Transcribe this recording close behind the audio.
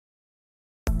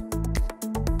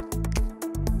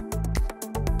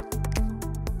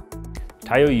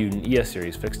Taiyo Yuden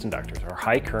ES-Series fixed inductors are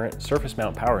high-current,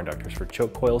 surface-mount power inductors for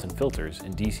choke coils and filters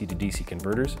and DC-to-DC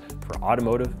converters for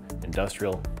automotive,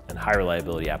 industrial, and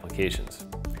high-reliability applications.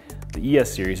 The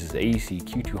ES-Series is AEC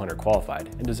Q200 qualified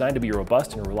and designed to be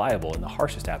robust and reliable in the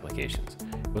harshest applications,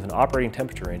 with an operating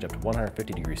temperature range up to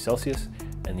 150 degrees Celsius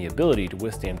and the ability to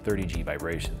withstand 30 G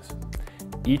vibrations.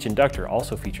 Each inductor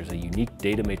also features a unique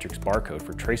data matrix barcode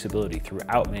for traceability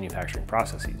throughout manufacturing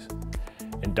processes.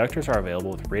 Inductors are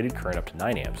available with rated current up to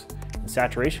 9 amps and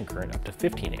saturation current up to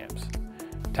 15 amps.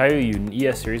 Taiyo Yuden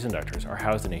ES-Series inductors are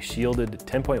housed in a shielded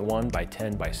 10.1 by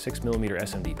 10 by 6 mm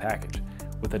SMD package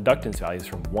with inductance values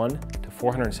from 1 to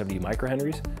 470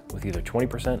 microhenries with either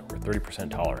 20% or 30%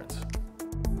 tolerance.